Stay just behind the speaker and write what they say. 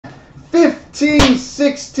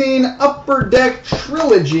1916 Upper Deck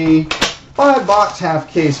Trilogy 5-box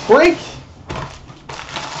half case break.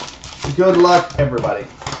 Good luck, everybody.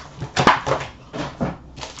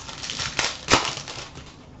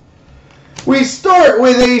 We start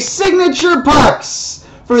with a signature pucks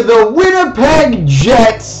for the Winnipeg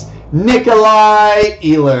Jets, Nikolai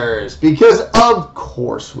Ehlers, because of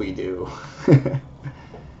course we do.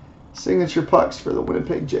 Signature pucks for the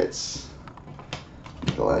Winnipeg Jets,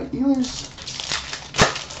 Nikolai Ehlers.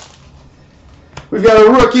 We've got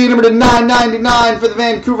a rookie number to 999 for the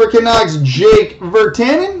Vancouver Canucks, Jake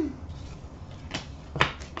Virtanen.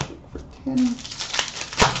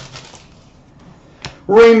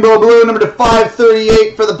 Rainbow blue number to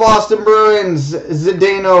 538 for the Boston Bruins,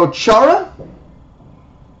 CloutsnChara.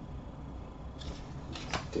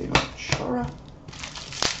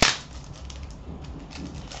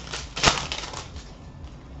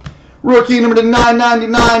 Rookie number to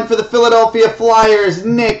 999 for the Philadelphia Flyers,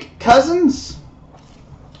 Nick Cousins.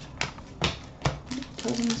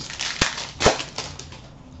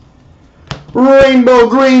 Rainbow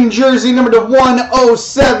green jersey number to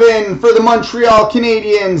 107 for the Montreal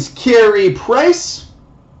Canadiens, Carey Price.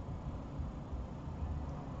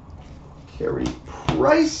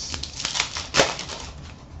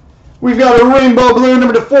 We've got a rainbow blue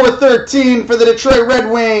number to 413 for the Detroit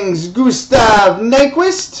Red Wings, Gustav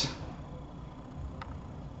Nyquist.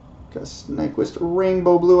 Nyquist,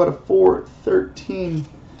 rainbow blue out of 413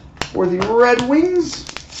 for the Red Wings.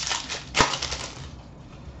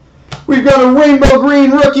 We've got a rainbow green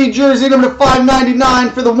rookie jersey number to 599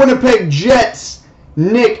 for the Winnipeg Jets,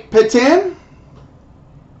 Nick Petan.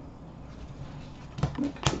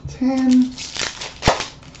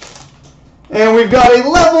 And we've got a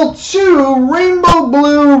level 2 rainbow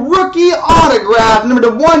blue rookie autograph number to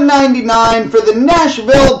 199 for the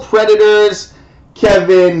Nashville Predators,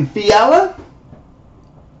 Kevin Fiala.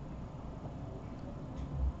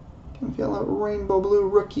 Rainbow blue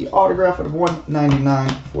rookie autograph out of 199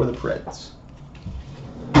 for the Preds.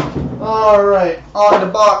 All right, on to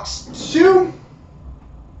box 2.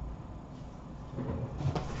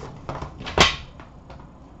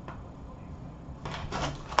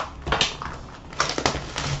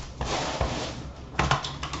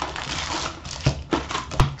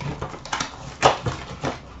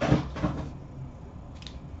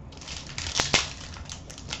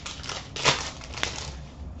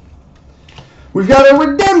 We've got a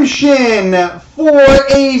redemption for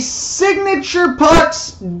a signature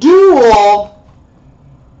pucks duel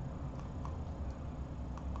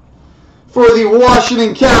for the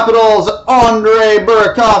Washington Capitals, Andrei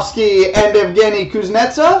Burakovsky and Evgeny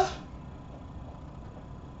Kuznetsov.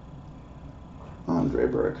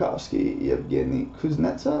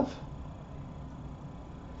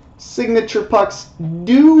 Signature pucks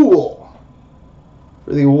duel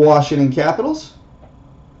for the Washington Capitals.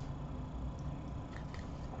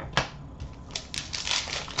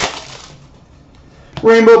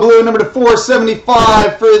 Rainbow blue number to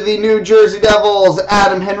 475 for the New Jersey Devils,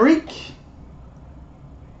 Adam Henrique.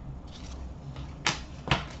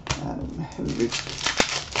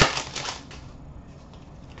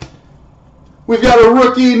 We've got a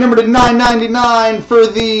rookie number to 999 for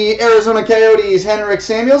the Arizona Coyotes, Henrik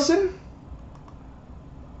Samuelsson.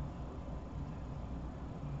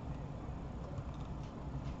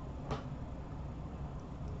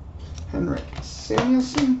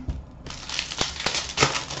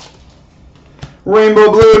 Rainbow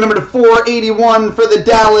blue number to 481 for the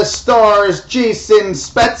Dallas Stars, Jason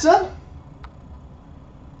Spezza.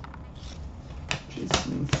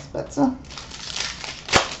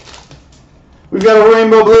 We've got a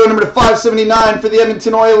rainbow blue number to 579 for the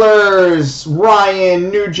Edmonton Oilers, Ryan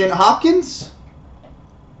Nugent-Hopkins.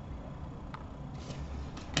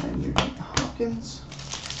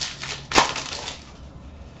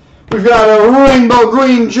 We've got a rainbow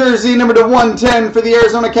green jersey number to 110 for the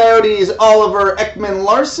Arizona Coyotes, Oliver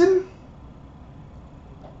Ekman-Larsson.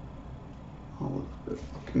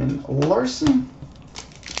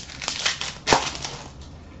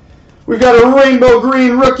 We've got a rainbow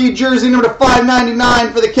green rookie jersey number to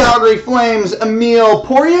 599 for the Calgary Flames, Emile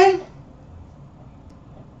Poirier.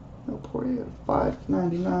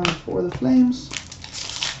 $5.99 for the Flames.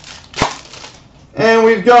 And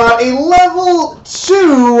we've got a level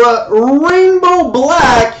 2 rainbow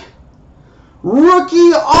black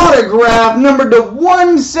rookie autograph number to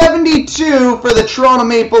 172 for the Toronto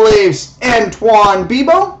Maple Leafs, Antoine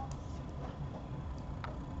Bibeau.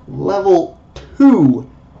 Level 2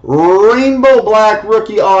 rainbow black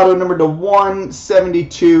rookie auto number to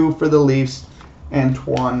 172 for the Leafs,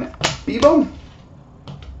 Antoine Bibeau.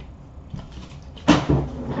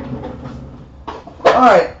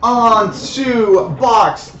 Alright, on to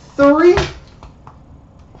box 3.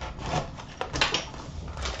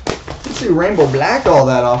 Don't see rainbow black all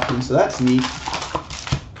that often, so that's neat.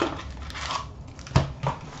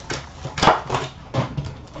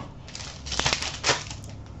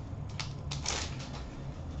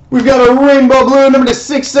 We've got a rainbow blue, number to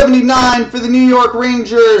 679 for the New York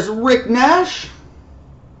Rangers, Rick Nash.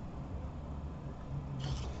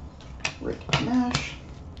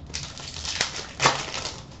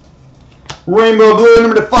 Rainbow blue,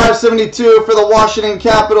 number to 572 for the Washington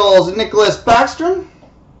Capitals, Nicholas Backstrom.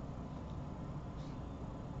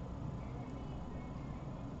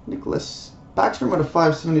 Nicholas Backstrom out of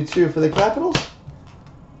 572 for the Capitals.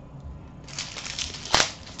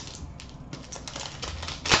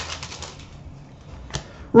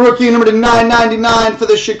 Rookie number to 999 for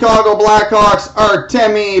the Chicago Blackhawks,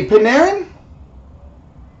 Artemi Panarin.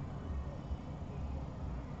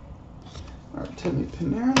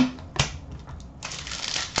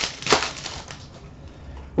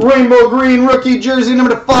 Rainbow green rookie jersey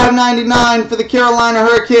number to 599 for the Carolina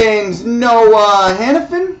Hurricanes, Noah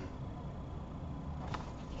Hanifin.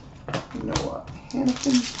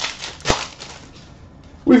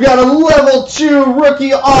 We've got a level 2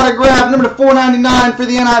 rookie autograph number to 499 for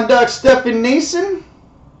the Anaheim Ducks, Stefan Nason.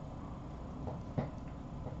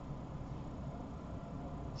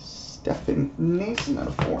 Stefan Nason out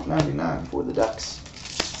of 499 for the Ducks.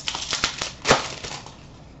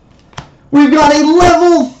 We've got a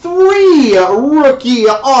level 3 rookie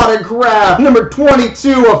autograph, number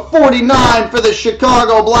 22 of 49 for the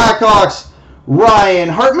Chicago Blackhawks, Ryan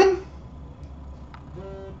Hartman.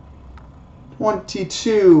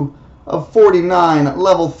 22 of 49,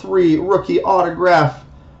 level 3 rookie autograph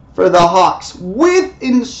for the Hawks with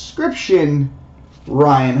inscription,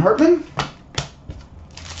 Ryan Hartman.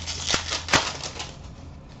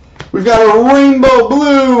 We've got a rainbow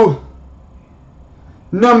blue,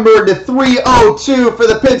 number to 302 for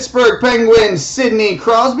the Pittsburgh Penguins, Sidney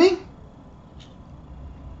Crosby.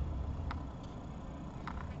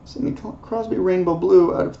 Sidney Crosby, rainbow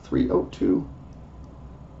blue out of 302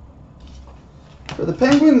 for the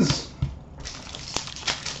Penguins.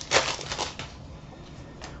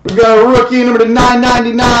 We've got a rookie number to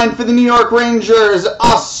 999 for the New York Rangers,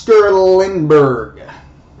 Oscar Lindberg.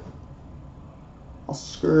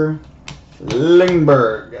 Oscar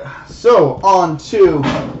Lindberg. So, on to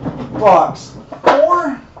box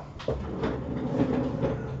 4.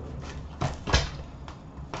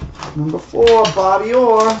 Number 4, Bobby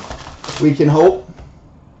Orr. We can hope.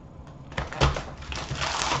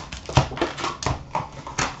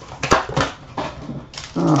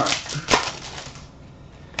 Alright.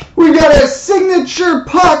 We've got a signature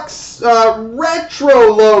pucks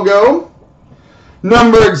retro logo.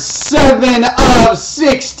 Numbered 7 of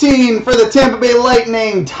 16 for the Tampa Bay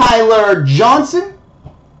Lightning, Tyler Johnson.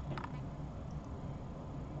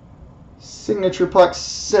 Signature puck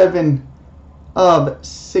 7 of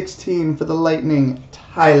 16 for the Lightning,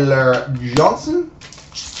 Tyler Johnson.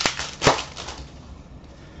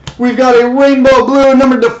 We've got a rainbow blue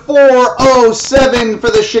number to 407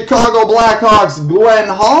 for the Chicago Blackhawks, Glenn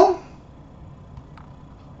Hall.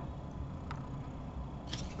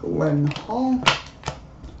 Glenn Hall.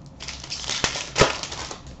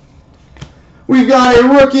 We've got a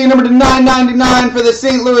rookie number to 999 for the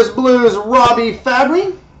St. Louis Blues, Robbie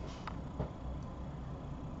Fabry.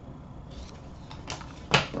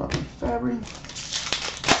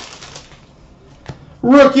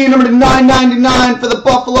 Rookie number to 999 for the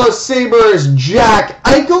Buffalo Sabres, Jack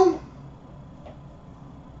Eichel.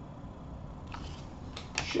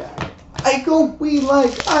 We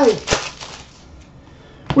like Ike.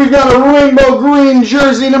 We've got a rainbow green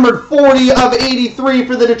jersey, numbered 40 of 83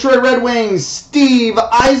 for the Detroit Red Wings, Steve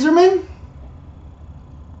Yzerman.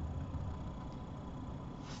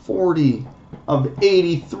 40 of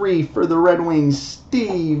 83 for the Red Wings,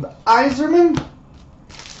 Steve Yzerman.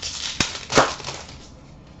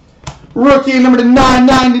 Rookie number to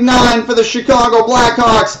 999 for the Chicago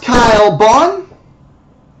Blackhawks, Kyle Baun.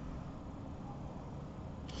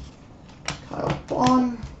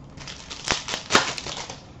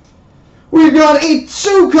 We've got a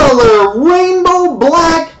 2-color rainbow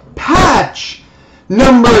black patch,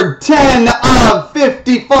 number 10 of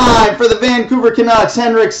 55 for the Vancouver Canucks,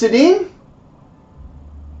 Henrik Sedin.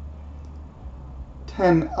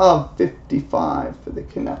 10 of 55 for the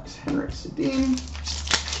Canucks, Henrik Sedin.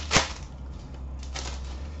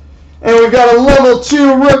 And we've got a level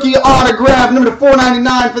 2 rookie autograph, number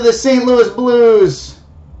 499 for the St. Louis Blues,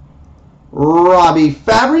 Robbie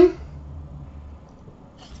Fabry.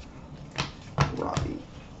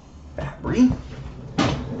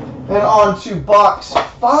 And on to box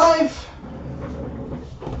 5.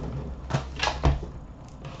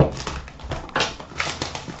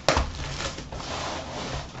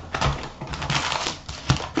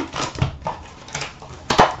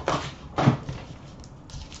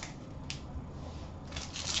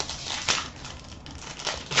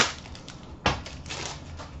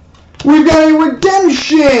 We've got a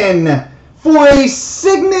redemption for a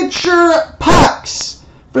signature pucks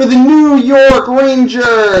for the New York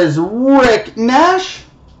Rangers, Rick Nash.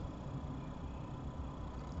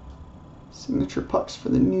 Signature pucks for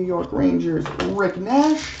the New York Rangers, Rick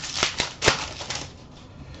Nash.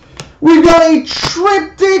 We've got a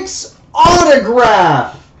Triptychs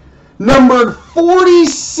autograph, numbered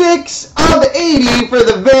 46 of 80 for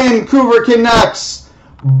the Vancouver Canucks,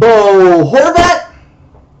 Bo Horvat.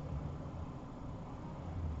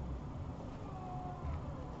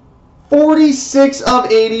 46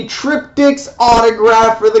 of 80, Triptychs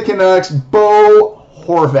autograph for the Canucks, Bo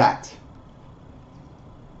Horvat.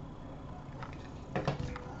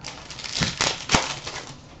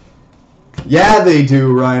 Yeah, they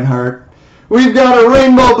do, Reinhardt. We've got a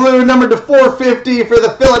rainbow blue number to 450 for the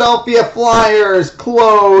Philadelphia Flyers,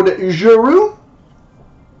 Claude Giroux.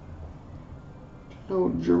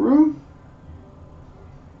 Claude Giroux.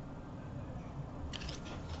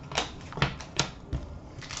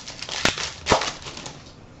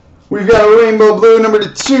 We've got a rainbow blue number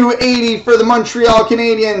to 280 for the Montreal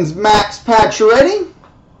Canadiens, Max Pacioretty.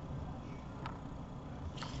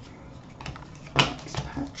 Max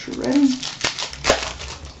Pacioretty.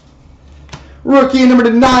 Rookie number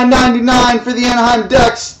to 999 for the Anaheim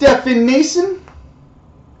Ducks, Stefan Noesen.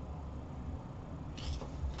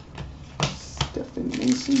 Stefan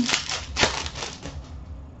Noesen.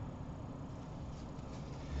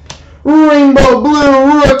 Rainbow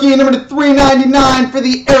blue rookie number to 399 for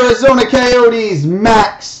the Arizona Coyotes,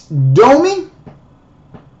 Max Domi.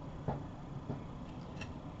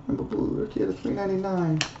 Rainbow blue rookie to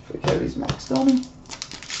 399 for the Coyotes, Max Domi.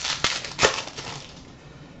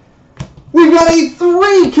 We've got a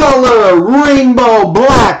 3-color rainbow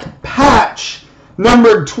black patch,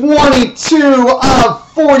 numbered 22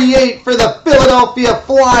 of 48 for the Philadelphia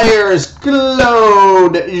Flyers,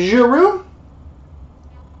 Claude Giroux.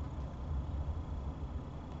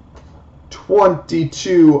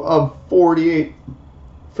 22 of 48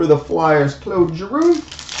 for the Flyers, Claude Giroux.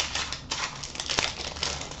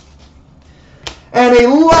 And a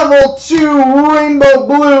level 2 rainbow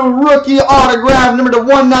blue rookie autograph number to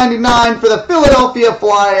 199 for the Philadelphia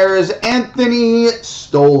Flyers, Anthony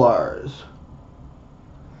Stolarz.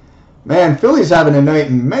 Man, Philly's having a night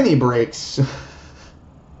in many breaks.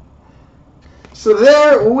 So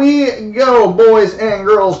there we go, boys and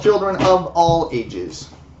girls, children of all ages.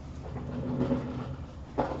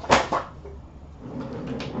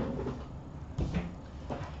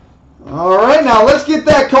 Alright, now let's get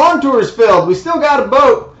that contours filled. We still got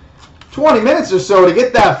about 20 minutes or so to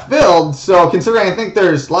get that filled. So considering I think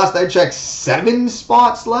there's, last I checked, 7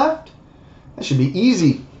 spots left, that should be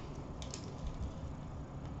easy.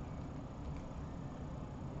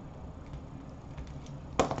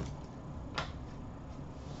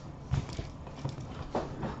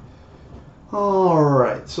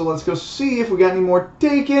 Alright, so let's go see if we got any more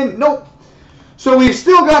taken. Nope. So we've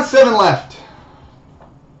still got 7 left.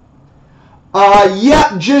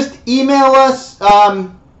 Yeah, just email us,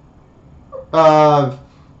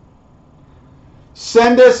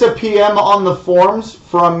 send us a PM on the forms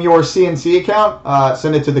from your CNC account,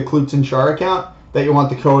 send it to the CloutsnChara account that you want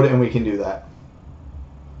the code, and we can do that.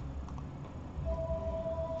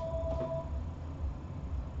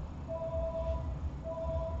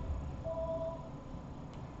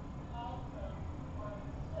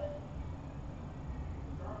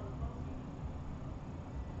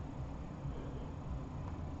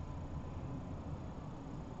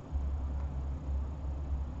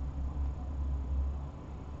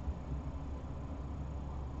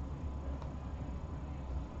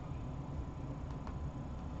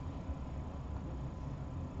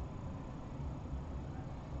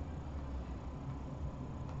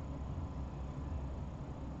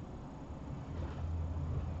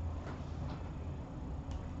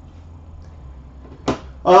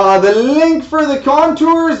 The link for the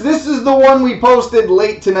contours, this is the one we posted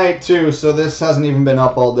late tonight too, so this hasn't even been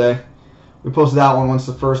up all day. We posted that one once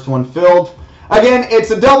the first one filled. Again,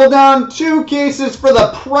 it's a double down, 2 cases for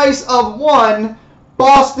the price of 1.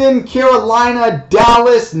 Boston, Carolina,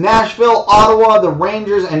 Dallas, Nashville, Ottawa, the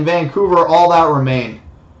Rangers, and Vancouver, all that remain.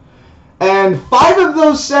 And 5 of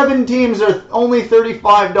those 7 teams are only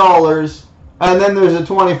 $35, and then there's a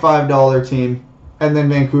 $25 team, and then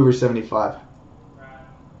Vancouver $75.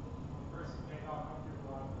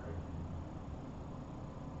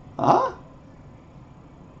 Huh?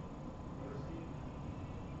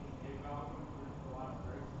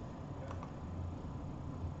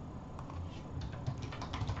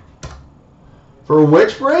 For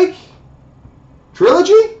which break?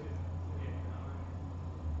 Trilogy?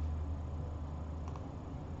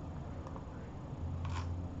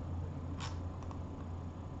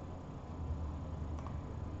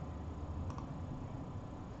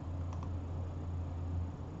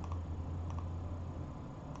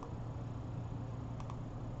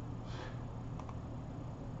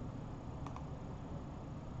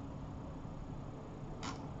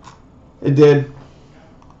 It did.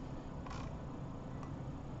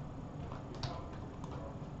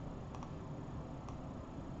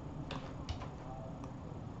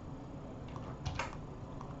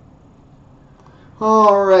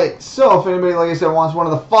 Alright, so if anybody, like I said, wants one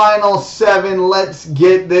of the final 7, let's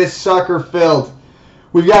get this sucker filled.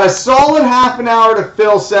 We've got a solid half an hour to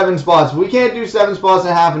fill 7 spots. If we can't do 7 spots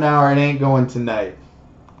in half an hour, it ain't going tonight.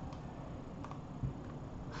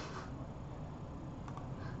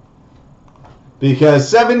 Because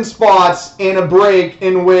 7 spots in a break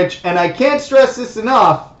in which, and I can't stress this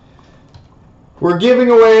enough, we're giving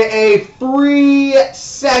away a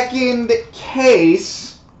 3-second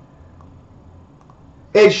case.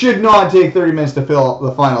 It should not take 30 minutes to fill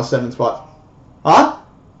the final 7 spots. Huh?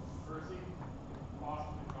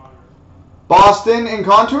 Boston and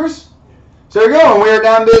Contours? So there we go. And we're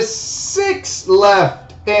down to 6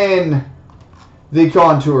 left in the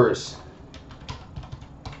Contours.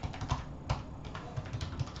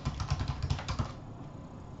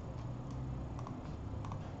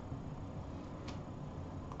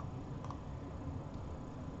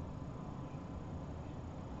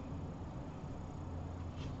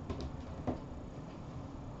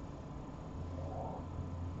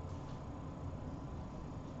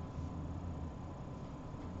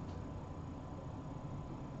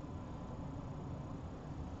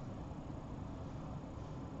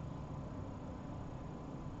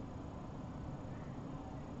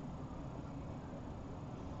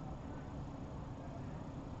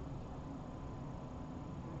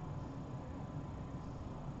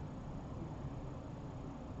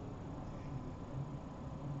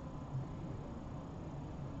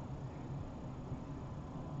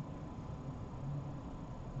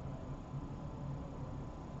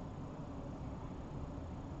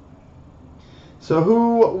 So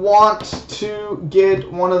who wants to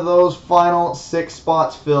get one of those final 6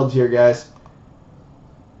 spots filled here, guys?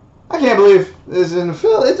 I can't believe this isn't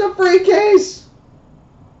filled. It's a free case.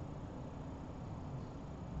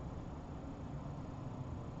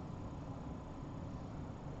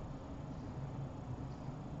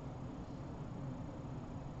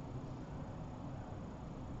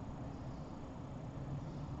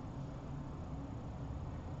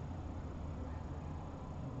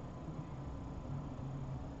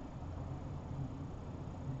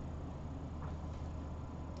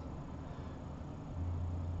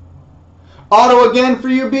 Auto again for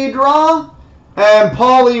you, B-Draw. And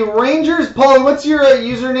Polly Rangers. Polly, what's your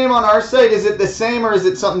username on our site? Is it the same or is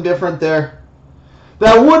it something different there?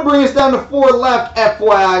 That would bring us down to 4 left,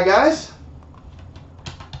 FYI, guys.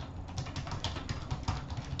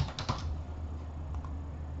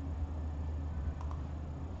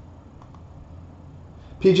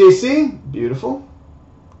 PJC, beautiful.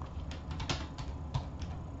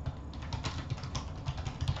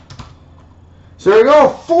 So there we go,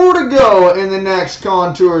 4 to go in the next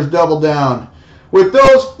Contours Double Down. With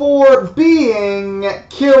those 4 being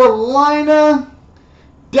Carolina,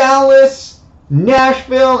 Dallas,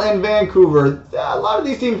 Nashville, and Vancouver. A lot of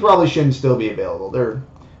these teams probably shouldn't still be available.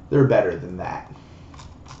 They're better than that.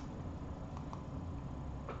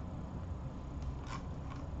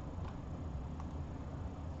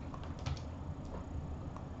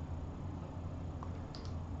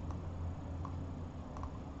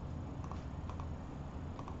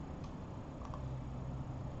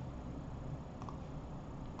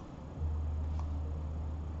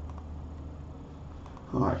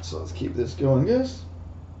 Alright, so let's keep this going, guys.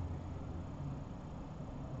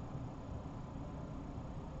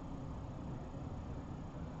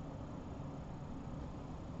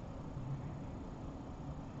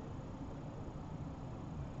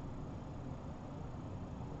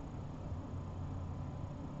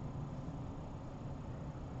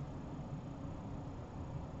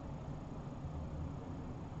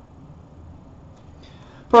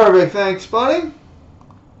 Perfect, thanks, buddy.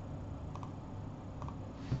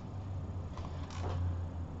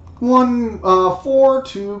 Four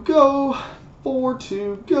to go. 4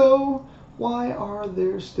 to go. Why are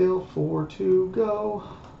there still 4 to go?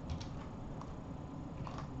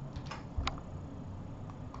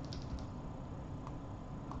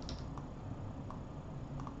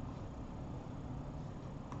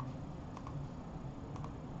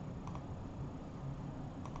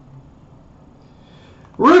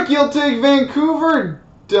 Rick, you'll take Vancouver.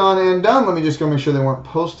 Done and done. Let me just go make sure they weren't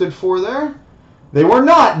posted for there. They were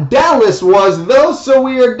not. Dallas was, though, so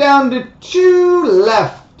we are down to 2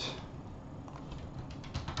 left.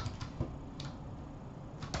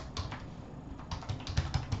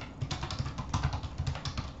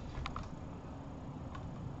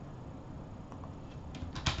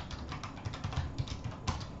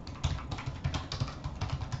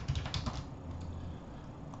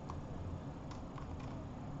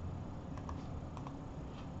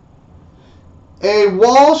 A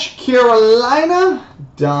Walsh, Carolina,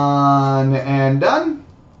 done and done.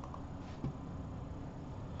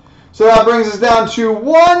 So that brings us down to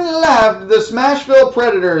 1 left, the Smashville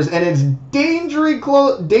Predators, and it's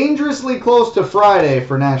dangerously close to Friday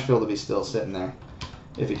for Nashville to be still sitting there,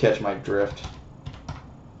 if you catch my drift.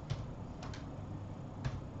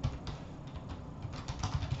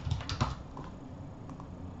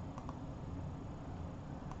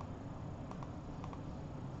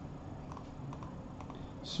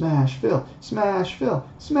 Smashville, Smashville,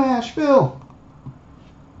 Smashville.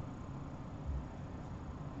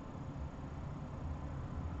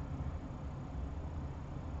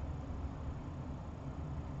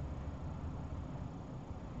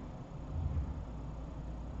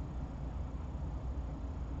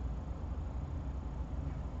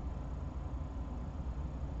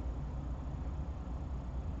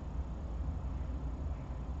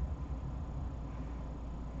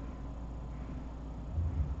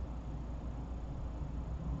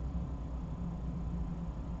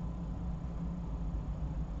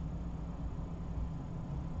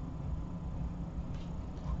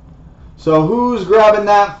 So who's grabbing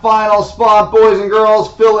that final spot, boys and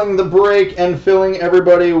girls, filling the break and filling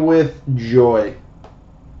everybody with joy?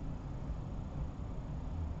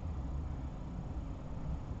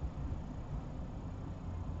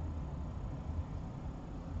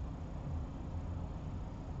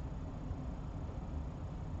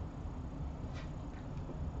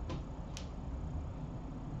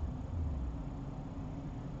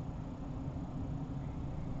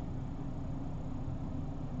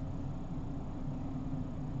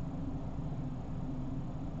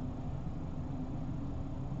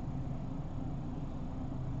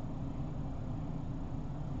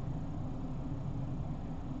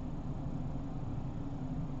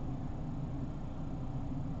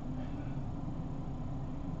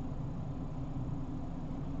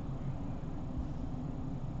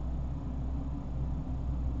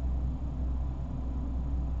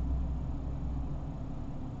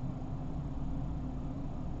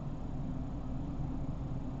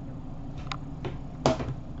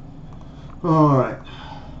 All right.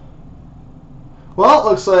 Well, it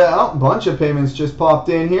looks like a bunch of payments just popped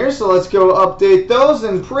in here, so let's go update those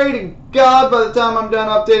and pray to God by the time I'm done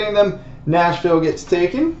updating them, Nashville gets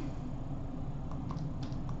taken.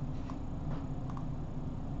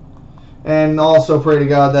 And also pray to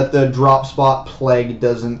God that the drop spot plague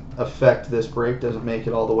doesn't affect this break, doesn't make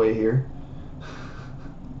it all the way here.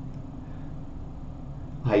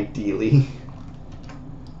 Ideally.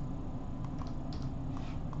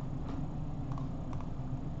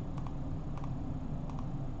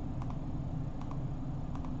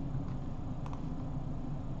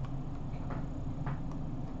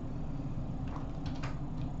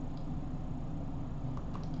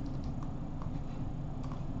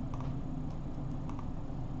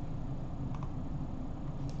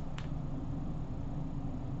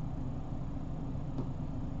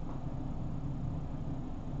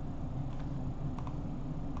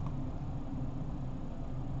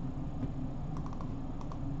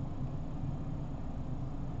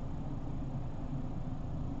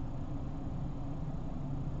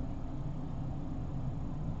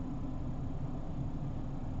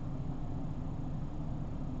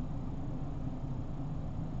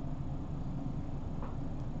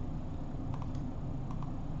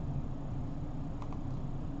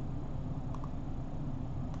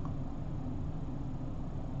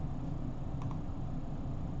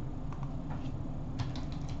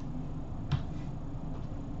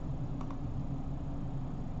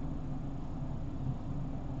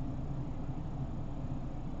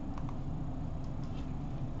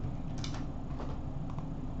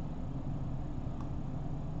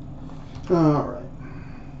 All right.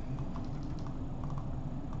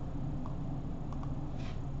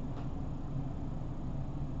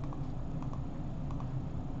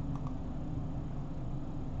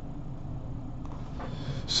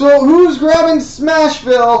 So who's grabbing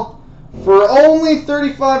Smashville for only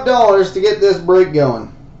 $35 to get this break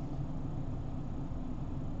going?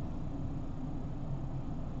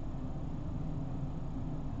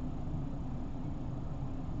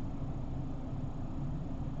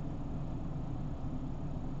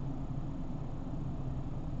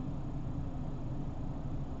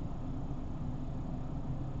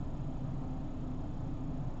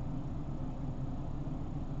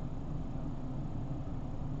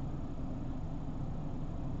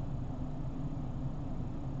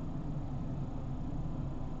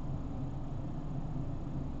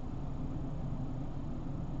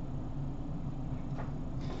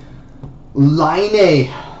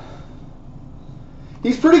 Line.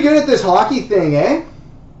 He's pretty good at this hockey thing, eh?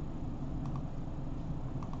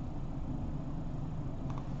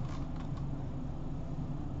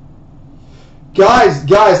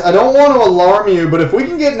 Guys, I don't want to alarm you, but if we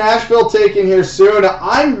can get Nashville taken here soon,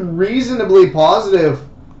 I'm reasonably positive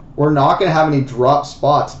we're not going to have any drop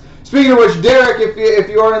spots. Speaking of which, Derek, if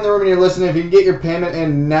you are in the room and you're listening, if you can get your payment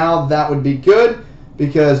in now, that would be good,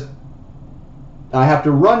 because I have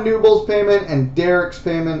to run Newble's payment, and Derek's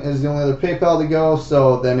payment is the only other PayPal to go,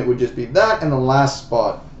 so then it would just be that and the last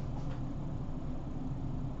spot.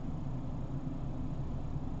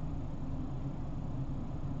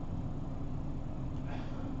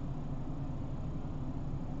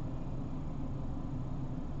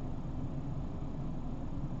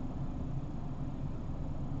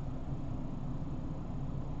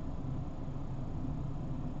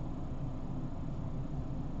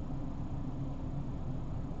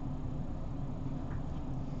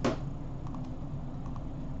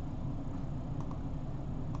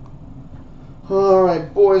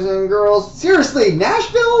 Alright, boys and girls. Seriously,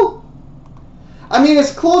 Nashville? I mean,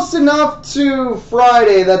 it's close enough to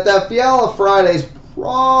Friday that Fiala Friday is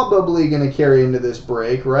probably going to carry into this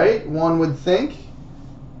break, right? One would think.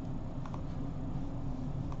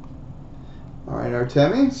 Alright,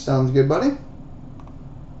 Artemi. Sounds good, buddy.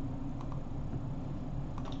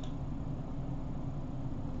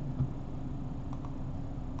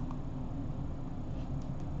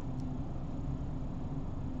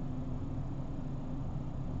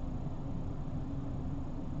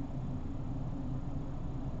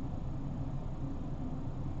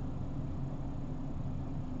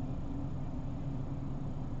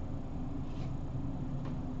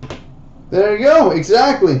 There you go,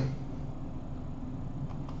 exactly.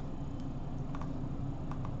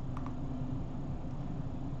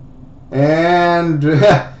 And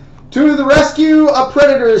to the rescue, a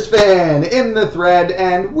Predators fan in the thread,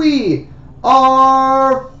 and we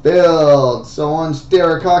are filled. So once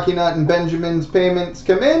Derek Hockeynut and Benjamin's payments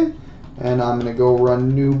come in, and I'm going to go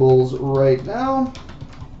run Newble's right now,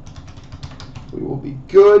 we will be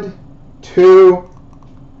good to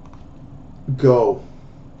go.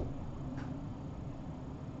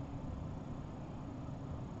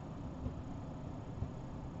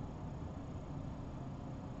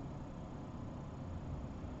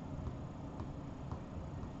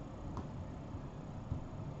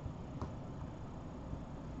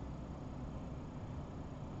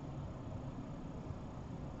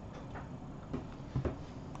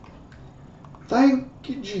 Thank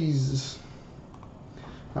you, Jesus.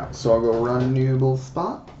 Alright, so I'll go run Newble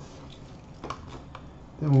spot.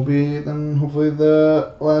 Then hopefully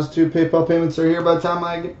the last two PayPal payments are here by the time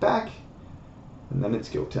I get back. And then it's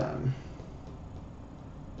go time.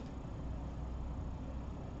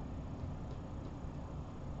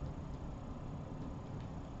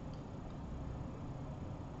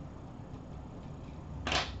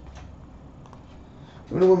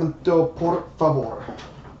 Un momento, por favor.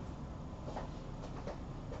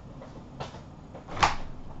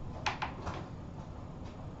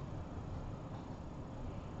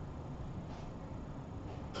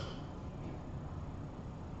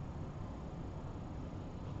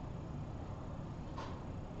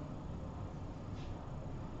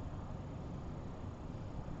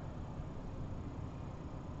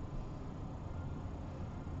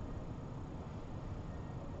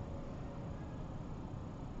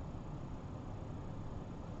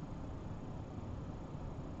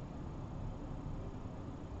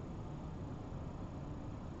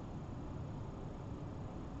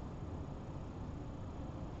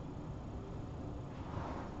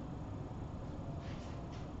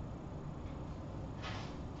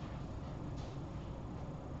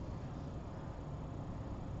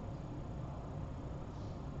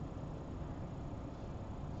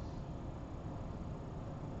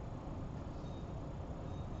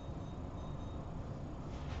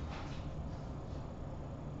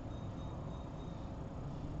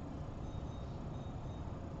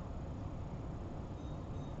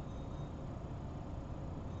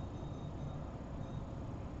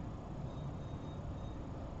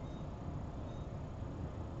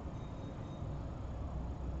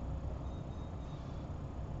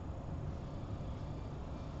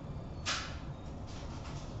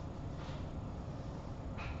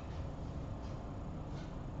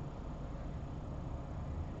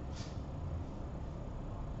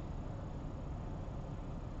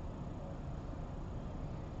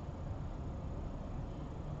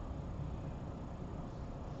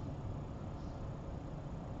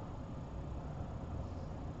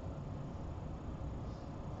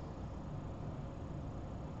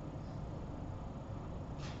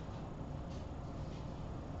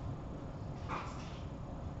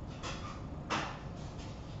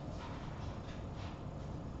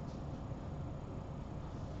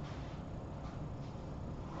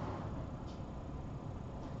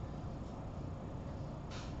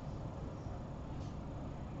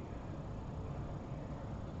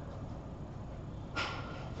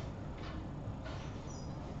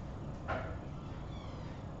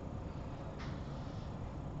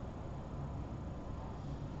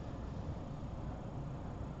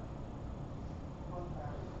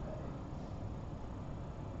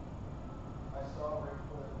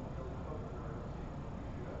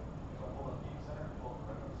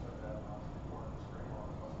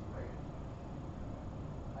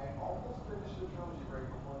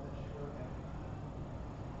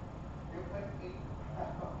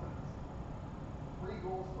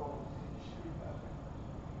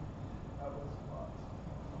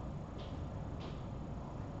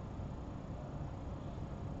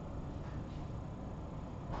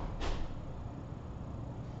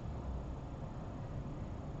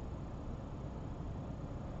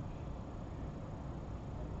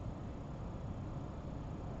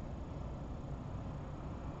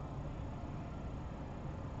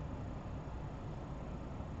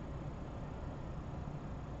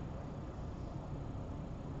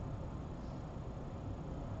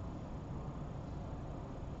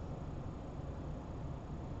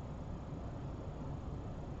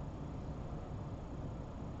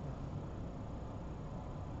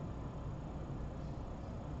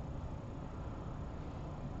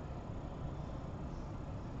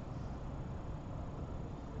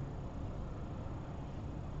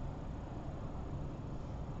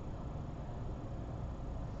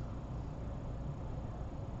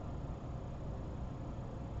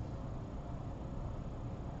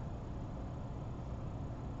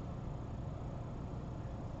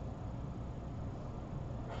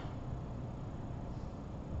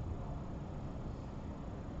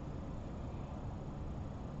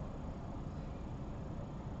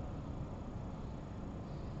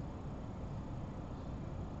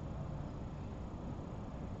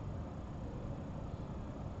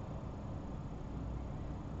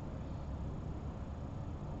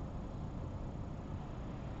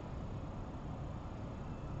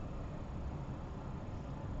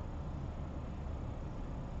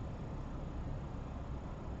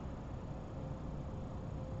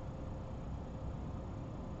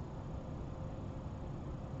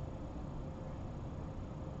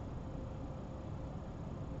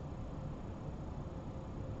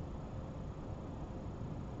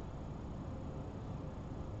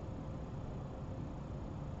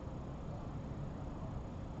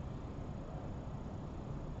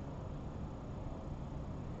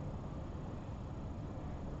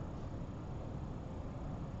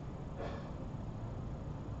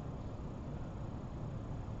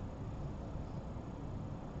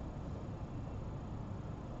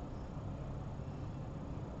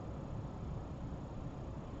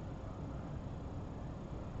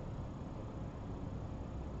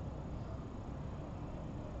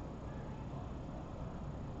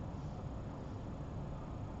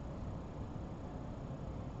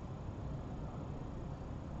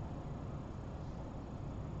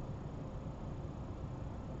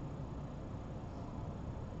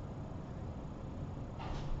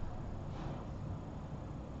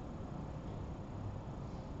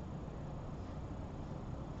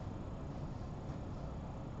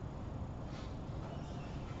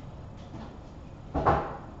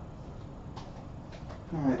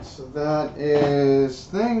 Alright, so that is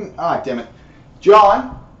thing. Ah, damn it.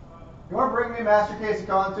 John, you want to bring me a master case of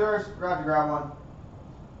contours? We're going to have to grab one.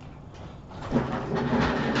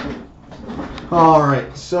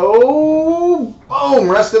 Alright, so boom,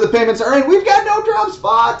 rest of the payments are in. We've got no drop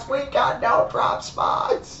spots. We've got no drop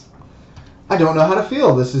spots. I don't know how to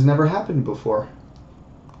feel. This has never happened before.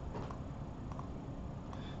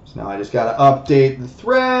 So now I just got to update the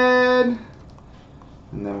thread.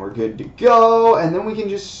 And then we're good to go. And then we can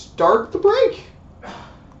just start the break.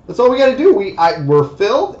 That's all we got to do. We're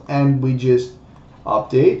filled and we just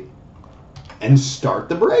update and start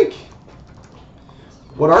the break.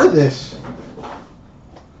 What are this?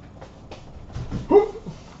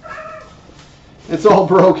 It's all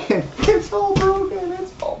broken. It's all broken.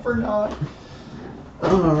 It's all for naught.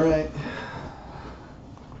 All right.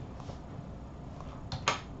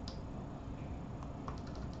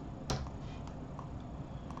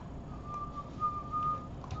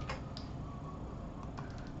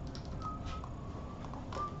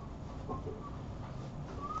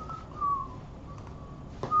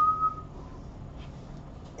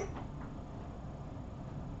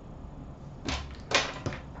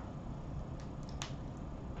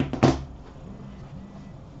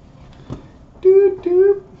 Doop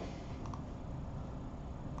doop.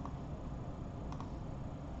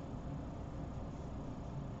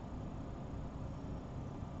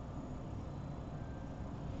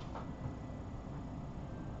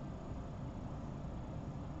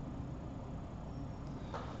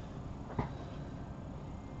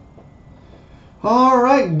 All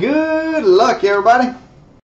right, good luck, everybody.